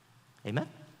 Amen?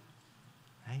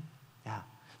 Right? Yeah.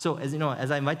 So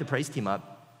as I invite the praise team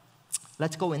up,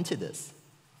 let's go into this.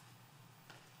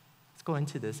 Let's go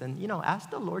into this and, ask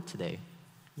the Lord today.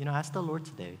 Ask the Lord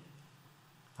today.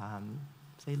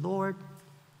 Say, Lord,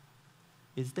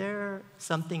 is there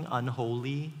something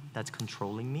unholy that's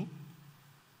controlling me?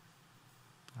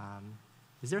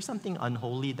 Is there something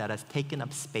unholy that has taken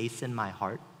up space in my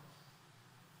heart?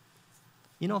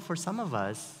 For some of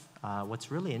us, what's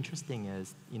really interesting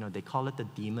is, they call it the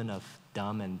demon of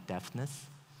dumb and deafness.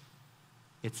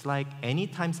 It's like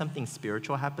anytime something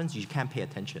spiritual happens, you can't pay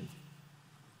attention.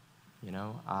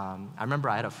 I remember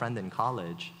I had a friend in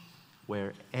college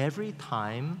where every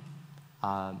time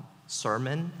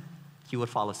sermon, he would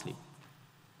fall asleep.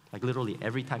 Like literally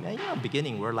every time. And, in the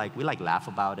beginning, we laugh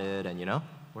about it, and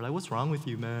we're like, what's wrong with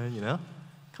you, man?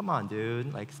 Come on,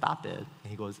 dude, stop it. And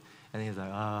he goes, and he's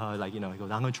like, he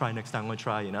goes, I'm gonna try next time, I'm gonna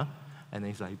try, And then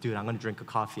he's like, dude, I'm gonna drink a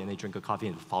coffee, and they drink a coffee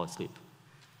and fall asleep.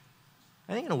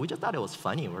 And we just thought it was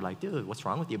funny. We're like, dude, what's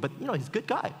wrong with you? But he's a good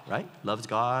guy, right? Loves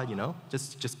God,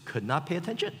 just could not pay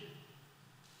attention.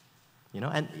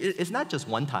 And it's not just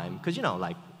one time, because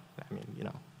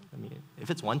if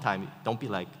it's one time, don't be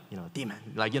like, demon,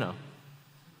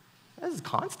 this is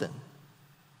constant.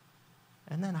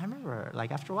 And then I remember,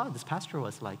 after a while, this pastor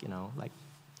was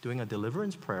doing a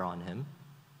deliverance prayer on him,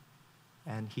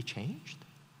 and he changed.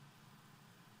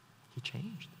 He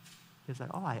changed. He was like,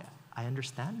 oh, I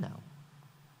understand now.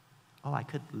 Oh, I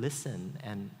could listen,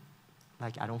 and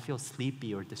I don't feel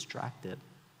sleepy or distracted.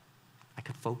 I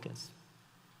could focus.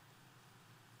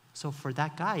 So for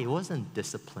that guy, it wasn't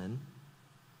discipline.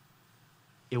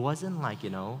 It wasn't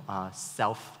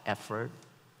self-effort.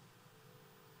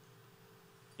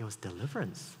 It was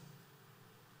deliverance.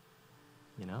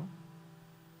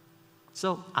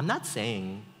 So I'm not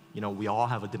saying, we all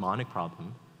have a demonic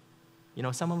problem.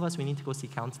 Some of us, we need to go see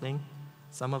counseling.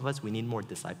 Some of us, we need more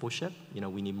discipleship.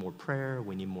 We need more prayer.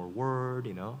 We need more word,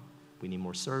 We need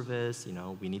more service,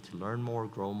 We need to learn more,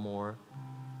 grow more.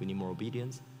 We need more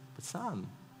obedience. But some,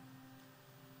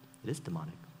 it is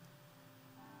demonic.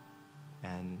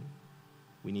 And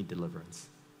we need deliverance.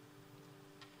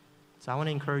 So I want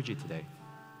to encourage you today.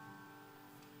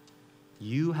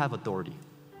 You have authority.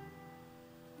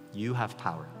 You have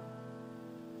power.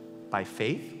 By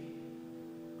faith,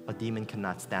 a demon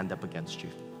cannot stand up against you,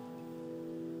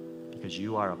 because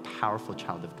you are a powerful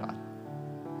child of God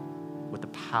with the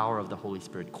power of the Holy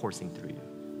Spirit coursing through you.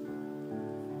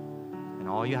 And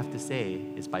all you have to say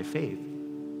is, by faith,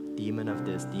 demon of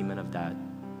this, demon of that,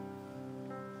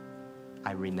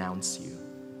 I renounce you.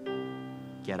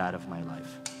 Get out of my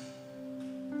life.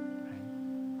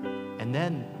 Right? And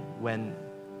then when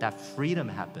that freedom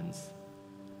happens,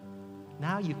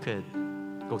 now you could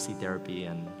go see therapy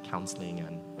and counseling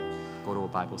and go to a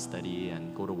Bible study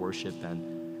and go to worship,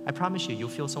 and I promise you, you'll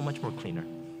feel so much more cleaner.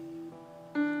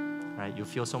 Right? You'll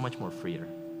feel so much more freer.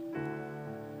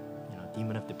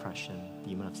 Demon of depression,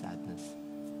 demon of sadness.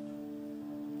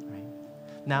 Right?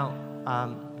 Now,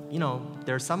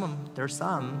 there's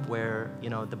some where,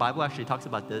 the Bible actually talks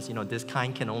about this, this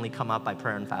kind can only come out by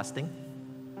prayer and fasting,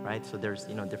 right? So there's,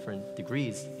 different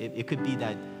degrees. It could be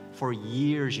that for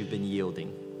years you've been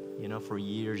yielding, for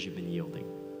years you've been yielding.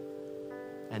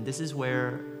 And this is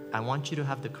where I want you to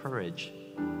have the courage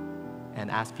and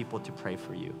ask people to pray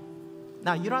for you.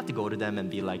 Now, you don't have to go to them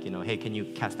and be like, hey, can you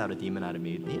cast out a demon out of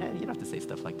me? You don't have to say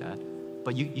stuff like that.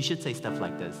 But you should say stuff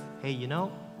like this. Hey,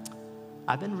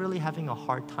 I've been really having a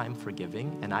hard time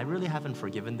forgiving, and I really haven't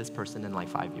forgiven this person in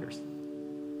 5 years.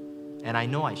 And I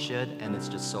know I should, and it's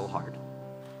just so hard.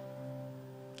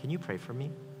 Can you pray for me?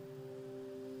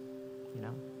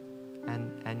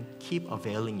 And keep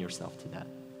availing yourself to that.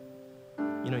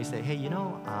 You say, hey,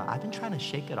 I've been trying to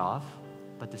shake it off,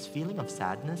 but this feeling of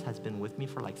sadness has been with me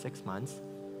for 6 months.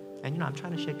 And, I'm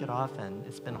trying to shake it off, and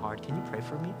it's been hard. Can you pray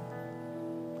for me?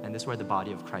 And this is where the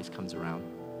body of Christ comes around.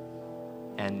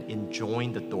 And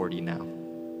enjoying the authority now.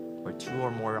 Where 2 or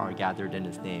more are gathered in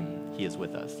his name, he is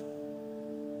with us.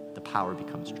 The power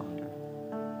becomes stronger.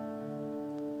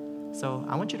 So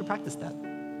I want you to practice that.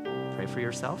 Pray for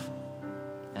yourself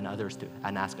and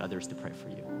ask others to pray for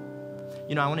you.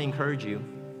 I want to encourage you,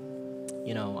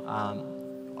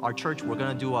 our church, we're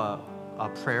going to do a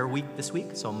prayer week this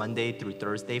week. So Monday through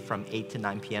Thursday from 8 to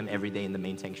 9 p.m. every day in the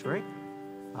main sanctuary.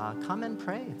 Come and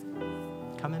pray.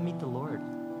 Come and meet the Lord.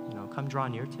 Come draw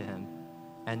near to Him.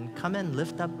 And come and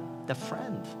lift up the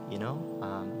friend,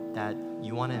 that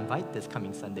you want to invite this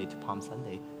coming Sunday to Palm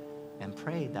Sunday. And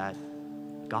pray that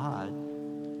God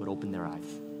would open their eyes,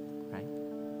 right?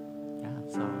 Yeah,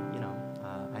 so,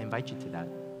 I invite you to that.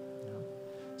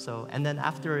 So, and then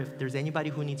after, if there's anybody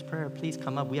who needs prayer, please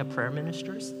come up. We have prayer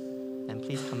ministers, and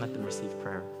please come up and receive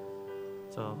prayer.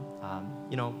 So,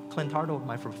 Clint Hartle,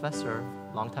 my professor,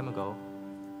 a long time ago,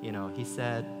 he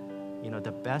said,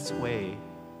 the best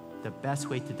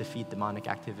way to defeat demonic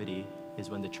activity is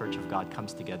when the church of God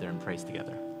comes together and prays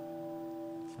together.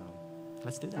 So,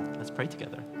 let's do that. Let's pray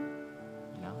together.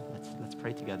 Let's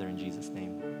pray together in Jesus'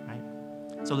 name,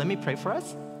 right? So let me pray for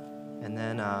us, and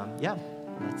then,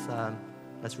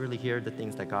 let's really hear the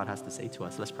things that God has to say to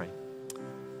us. Let's pray.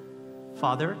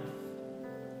 Father,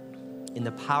 in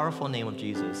the powerful name of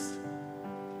Jesus,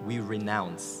 we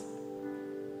renounce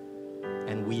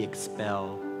and we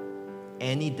expel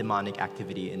any demonic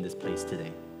activity in this place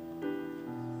today.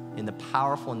 In the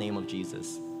powerful name of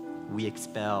Jesus, we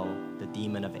expel the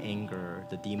demon of anger,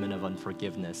 the demon of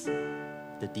unforgiveness,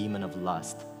 the demon of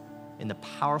lust. In the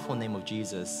powerful name of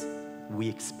Jesus, we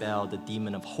expel the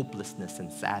demon of hopelessness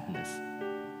and sadness.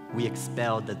 We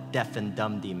expel the deaf and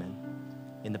dumb demon.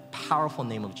 In the powerful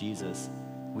name of Jesus,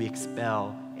 we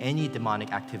expel any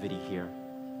demonic activity here.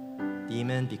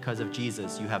 Demon, because of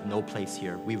Jesus, you have no place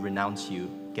here. We renounce you.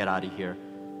 Get out of here.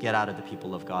 Get out of the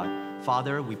people of God.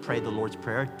 Father, we pray the Lord's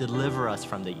Prayer. Deliver us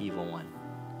from the evil one.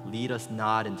 Lead us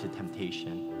not into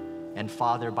temptation. And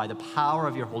Father, by the power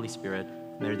of your Holy Spirit,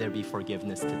 may there be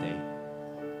forgiveness today.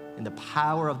 In the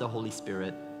power of the Holy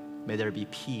Spirit, may there be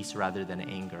peace rather than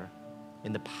anger.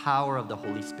 In the power of the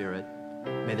Holy Spirit,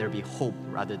 may there be hope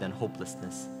rather than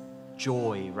hopelessness,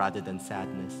 joy rather than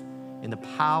sadness. In the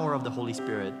power of the Holy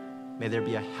Spirit, may there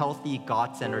be a healthy,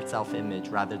 God-centered self-image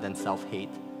rather than self-hate.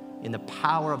 In the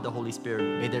power of the Holy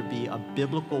Spirit, may there be a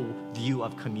biblical view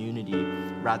of community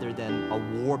rather than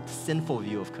a warped, sinful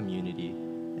view of community.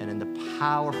 And in the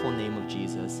powerful name of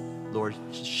Jesus, Lord,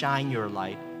 shine your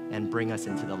light and bring us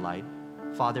into the light.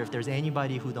 Father, if there's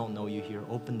anybody who don't know you here,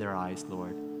 open their eyes,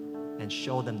 Lord, and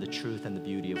show them the truth and the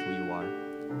beauty of who you are.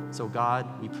 So God,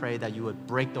 we pray that you would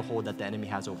break the hold that the enemy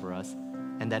has over us,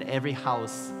 and that every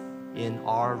house in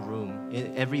our room,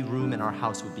 every room in our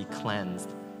house would be cleansed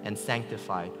and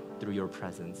sanctified through your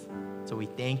presence. So we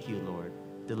thank you, Lord.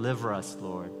 Deliver us,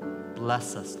 Lord.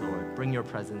 Bless us, Lord. Bring your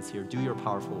presence here. Do your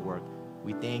powerful work.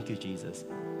 We thank you, Jesus.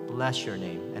 Bless your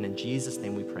name. And in Jesus'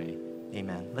 name we pray.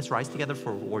 Amen. Let's rise together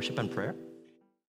for worship and prayer.